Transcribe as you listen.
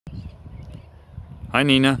Hi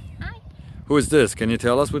Nina. Hi. Who is this? Can you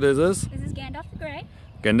tell us who this is? This is Gandolph the Grey.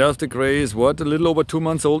 Gandalf the Grey is what? A little over 2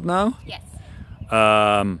 months old now? Yes.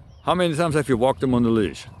 How many times have you walked him on the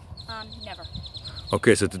leash? Never.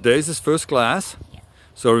 Okay, so today is his first class. Yes.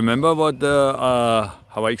 So remember what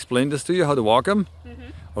how I explained this to you, how to walk him?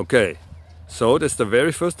 Mm-hmm. Okay, so that's the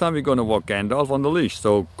very first time we're gonna walk Gandalf on the leash.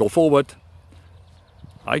 So go forward.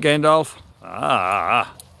 Hi Gandalf.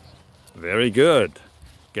 Ah, very good.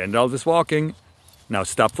 Gandalf is walking. Now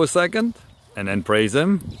stop for a second and then praise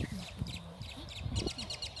him.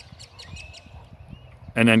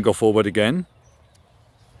 And then go forward again.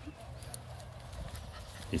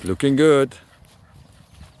 He's looking good.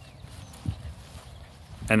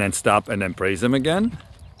 And then stop and then praise him again.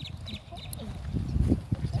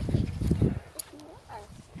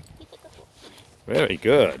 Very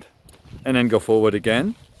good. And then go forward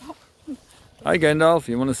again. Hi Gandalf,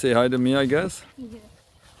 you want to say hi to me, I guess? Yeah.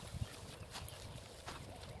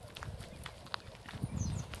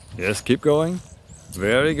 Yes, keep going.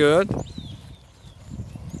 Very good.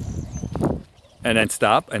 And then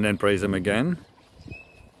stop and then praise him again.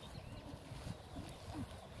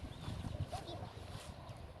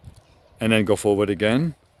 And then go forward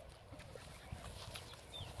again.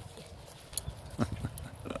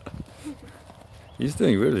 He's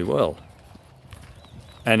doing really well.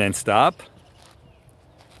 And then stop.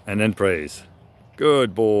 And then praise.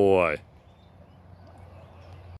 Good boy.